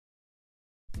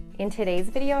In today's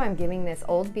video, I'm giving this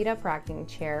old beat up rocking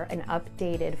chair an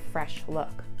updated, fresh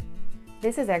look.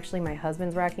 This is actually my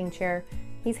husband's rocking chair.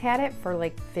 He's had it for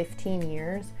like 15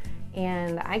 years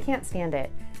and I can't stand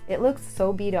it. It looks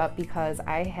so beat up because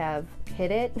I have hit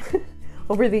it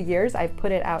over the years. I've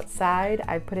put it outside,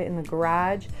 I've put it in the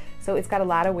garage, so it's got a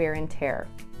lot of wear and tear.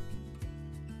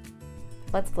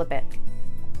 Let's flip it.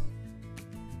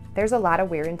 There's a lot of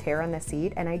wear and tear on the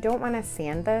seat and I don't want to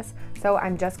sand this, so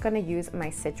I'm just going to use my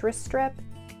citrus strip.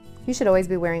 You should always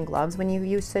be wearing gloves when you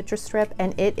use citrus strip,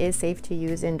 and it is safe to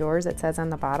use indoors, it says on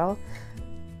the bottle.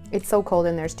 It's so cold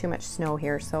and there's too much snow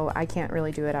here, so I can't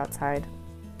really do it outside.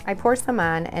 I pour some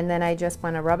on and then I just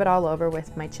want to rub it all over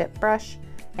with my chip brush.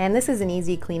 And this is an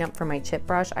easy cleanup for my chip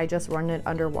brush. I just run it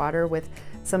under water with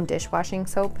some dishwashing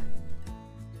soap.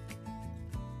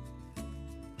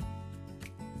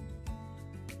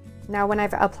 Now when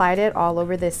I've applied it all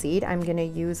over the seat, I'm going to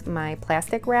use my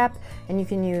plastic wrap, and you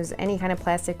can use any kind of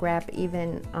plastic wrap,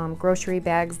 even grocery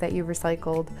bags that you've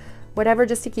recycled, whatever,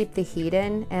 just to keep the heat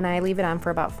in. And I leave it on for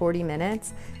about 40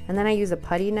 minutes and then I use a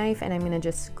putty knife and I'm going to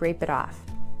just scrape it off.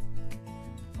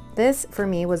 This for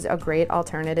me was a great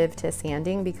alternative to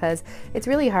sanding because it's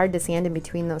really hard to sand in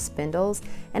between those spindles,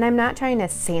 and I'm not trying to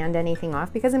sand anything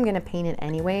off because I'm going to paint it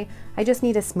anyway. I just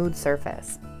need a smooth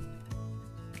surface.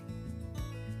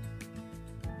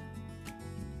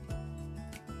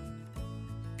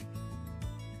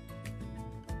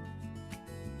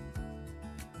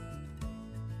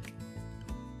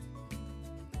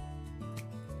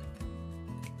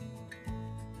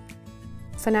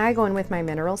 So now I go in with my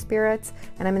mineral spirits,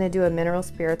 and I'm going to do a mineral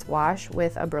spirits wash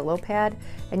with a Brillo pad,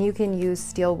 and you can use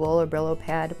steel wool or Brillo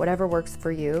pad, whatever works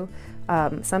for you.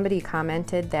 Somebody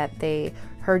commented that they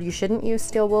heard you shouldn't use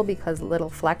steel wool because little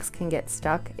flecks can get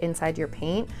stuck inside your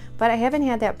paint, but I haven't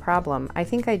had that problem. I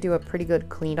think I do a pretty good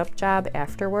cleanup job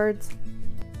afterwards,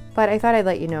 but I thought I'd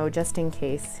let you know just in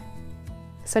case.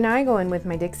 So now I go in with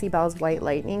my Dixie Belle's White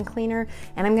Lightning Cleaner,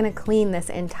 and I'm going to clean this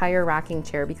entire rocking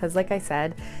chair because, like I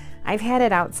said, I've had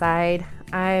it outside.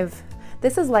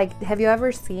 This is like, have you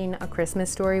ever seen A Christmas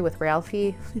Story with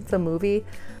Ralphie? It's a movie.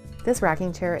 This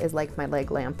rocking chair is like my leg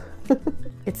lamp.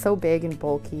 It's so big and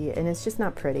bulky and it's just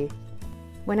not pretty.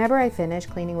 Whenever I finish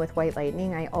cleaning with White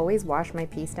Lightning, I always wash my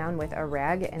piece down with a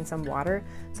rag and some water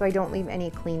so I don't leave any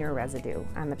cleaner residue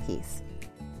on the piece.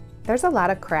 There's a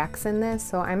lot of cracks in this,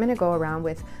 so I'm gonna go around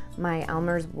with my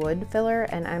Elmer's wood filler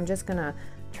and I'm just gonna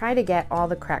try to get all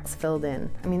the cracks filled in.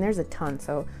 I mean, there's a ton,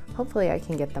 so hopefully I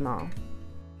can get them all.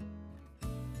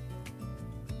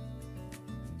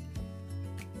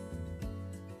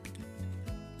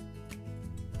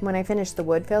 When I finish the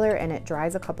wood filler and it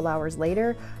dries a couple hours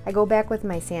later, I go back with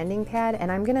my sanding pad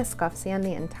and I'm gonna scuff sand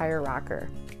the entire rocker.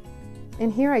 In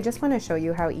here, I just want to show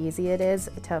you how easy it is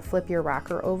to flip your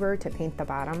rocker over to paint the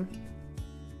bottom.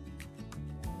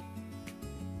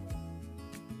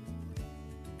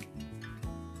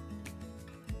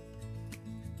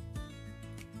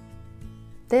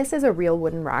 This is a real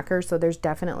wooden rocker, so there's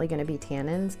definitely going to be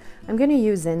tannins. I'm going to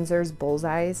use Zinsser's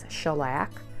Bullseye's shellac,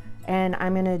 and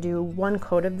I'm going to do one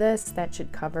coat of this. That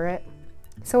should cover it.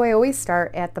 So I always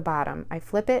start at the bottom. I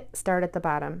flip it, start at the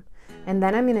bottom, and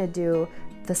then I'm going to do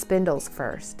the spindles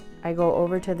first. I go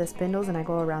over to the spindles and I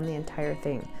go around the entire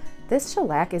thing. This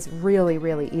shellac is really,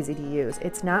 really easy to use.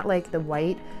 It's not like the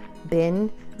white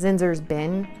bin, Zinsser's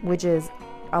bin, which is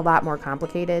a lot more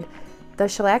complicated. The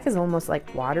shellac is almost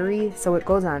like watery, so it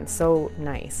goes on so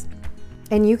nice.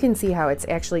 And you can see how it's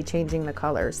actually changing the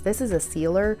colors. This is a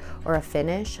sealer or a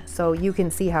finish, so you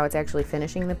can see how it's actually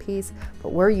finishing the piece,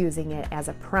 but we're using it as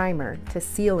a primer to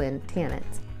seal in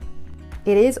tannins.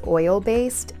 It is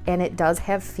oil-based and it does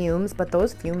have fumes, but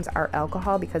those fumes are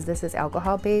alcohol because this is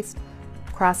alcohol-based.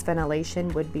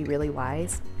 Cross-ventilation would be really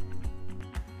wise.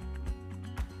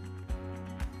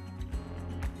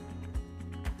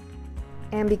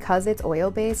 And because it's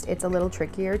oil-based, it's a little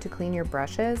trickier to clean your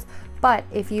brushes, but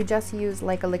if you just use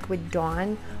like a liquid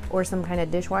Dawn or some kind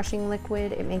of dishwashing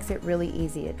liquid, it makes it really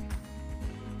easy.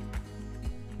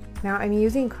 Now I'm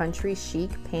using Country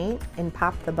Chic Paint in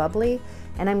Pop The Bubbly,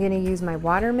 and I'm going to use my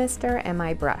water mister and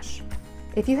my brush.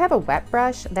 If you have a wet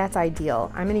brush, that's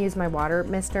ideal. I'm going to use my water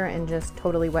mister and just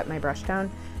totally wet my brush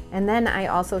down, and then I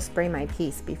also spray my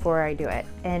piece before I do it,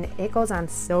 and it goes on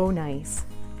so nice.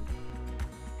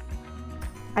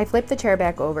 I flip the chair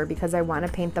back over because I want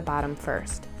to paint the bottom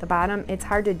first. The bottom, it's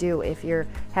hard to do if you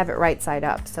have it right side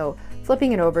up, so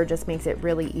flipping it over just makes it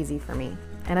really easy for me.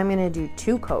 And I'm going to do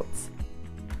 2 coats.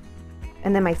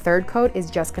 And then my third coat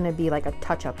is just going to be like a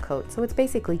touch-up coat, so it's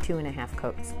basically 2.5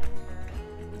 coats.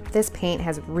 This paint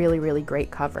has really, really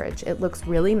great coverage. It looks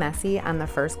really messy on the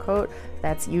first coat.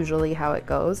 That's usually how it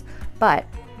goes. But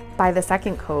by the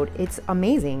second coat, it's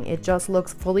amazing. It just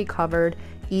looks fully covered,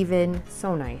 even,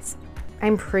 so nice.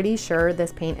 I'm pretty sure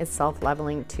this paint is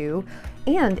self-leveling too.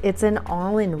 And it's an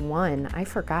all-in-one. I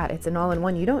forgot, it's an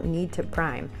all-in-one. You don't need to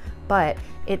prime. But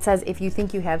it says if you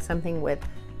think you have something with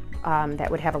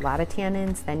that would have a lot of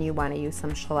tannins, then you want to use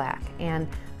some shellac. And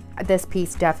this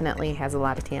piece definitely has a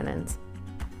lot of tannins.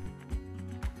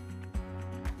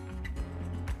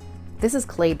 This is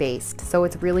clay-based, so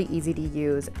it's really easy to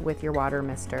use with your water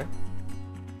mister.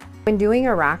 When doing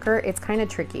a rocker, it's kind of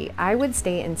tricky. I would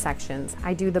stay in sections.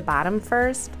 I do the bottom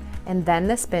first, and then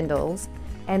the spindles,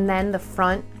 and then the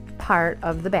front part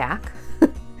of the back.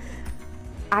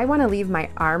 I want to leave my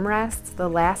armrests the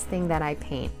last thing that I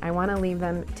paint. I want to leave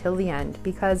them till the end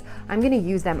because I'm going to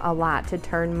use them a lot to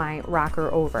turn my rocker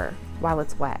over while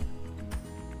it's wet.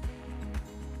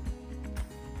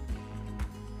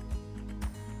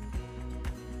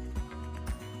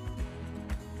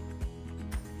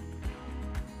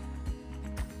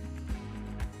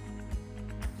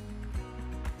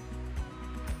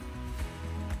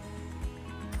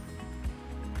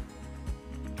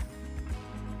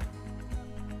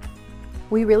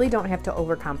 We really don't have to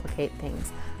overcomplicate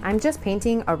things. I'm just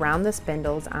painting around the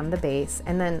spindles on the base,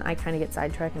 and then I kind of get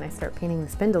sidetracked and I start painting the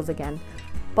spindles again.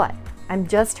 But I'm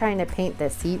just trying to paint the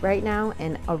seat right now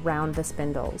and around the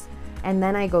spindles. And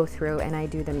then I go through and I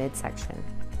do the midsection.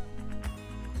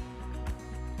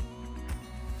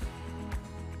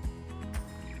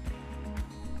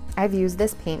 I've used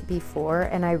this paint before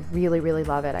and I really, really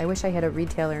love it. I wish I had a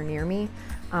retailer near me.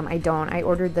 I don't. I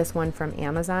ordered this one from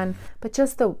Amazon, but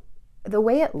just the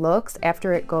way it looks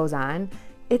after it goes on,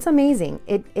 it's amazing.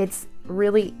 It's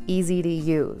really easy to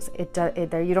use.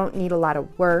 You don't need a lot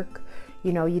of work.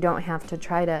 You know, you don't have to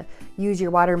try to use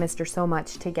your water mister so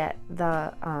much to get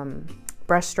the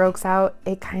brush strokes out.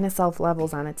 It kind of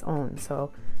self-levels on its own,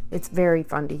 so it's very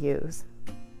fun to use.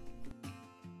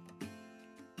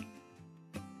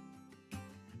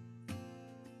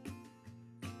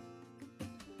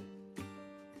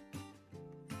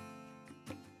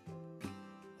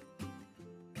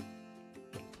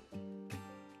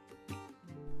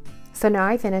 So now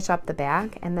I finish up the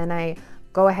back and then I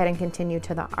go ahead and continue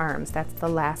to the arms. That's the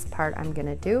last part I'm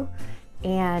gonna do.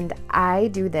 And I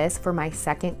do this for my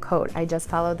second coat. I just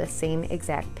follow the same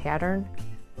exact pattern.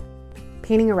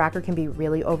 Painting a rocker can be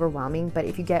really overwhelming, but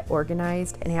if you get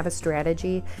organized and have a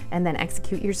strategy and then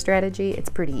execute your strategy, it's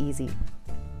pretty easy.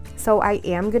 So I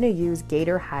am gonna use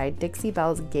gator hide, Dixie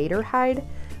Belle's gator hide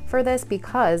for this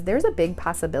because there's a big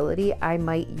possibility I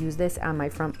might use this on my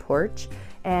front porch.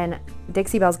 And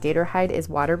Dixie Belle's gator hide is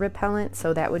water repellent,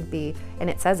 so that would be, and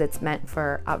it says it's meant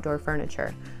for outdoor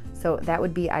furniture. So that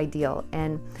would be ideal.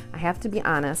 And I have to be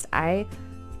honest,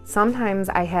 sometimes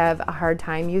I have a hard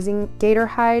time using gator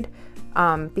hide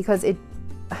because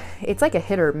it's like a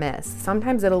hit or miss.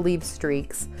 Sometimes it'll leave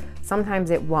streaks, sometimes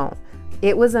it won't.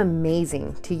 It was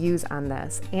amazing to use on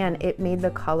this, and it made the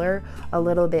color a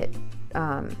little bit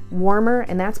warmer,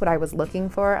 and that's what I was looking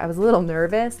for. I was a little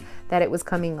nervous that it was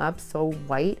coming up so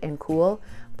white and cool,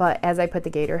 but as I put the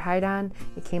gator hide on,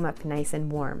 it came up nice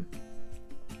and warm.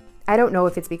 I don't know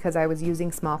if it's because I was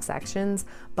using small sections,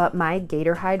 but my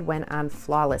gator hide went on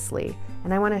flawlessly.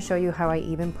 And I want to show you how I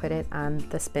even put it on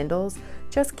the spindles,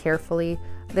 just carefully.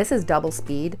 This is double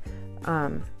speed.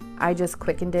 I just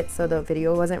quickened it so the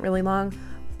video wasn't really long,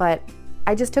 but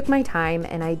I just took my time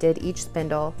and I did each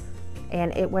spindle,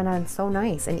 and it went on so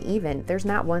nice and even. There's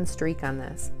not one streak on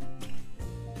this.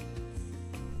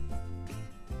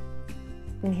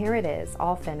 And here it is,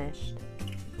 all finished.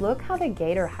 Look how the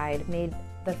gator hide made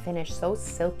the finish so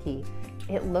silky.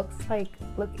 It looks like,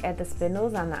 look at the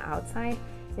spindles on the outside,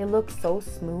 it looks so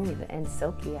smooth and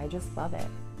silky. I just love it.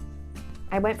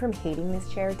 I went from hating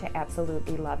this chair to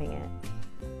absolutely loving it.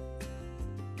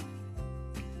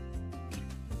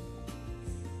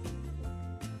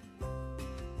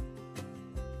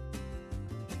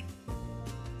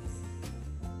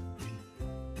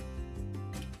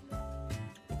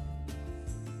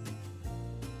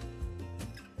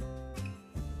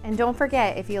 And don't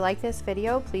forget, if you like this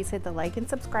video, please hit the like and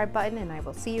subscribe button, and I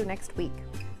will see you next week.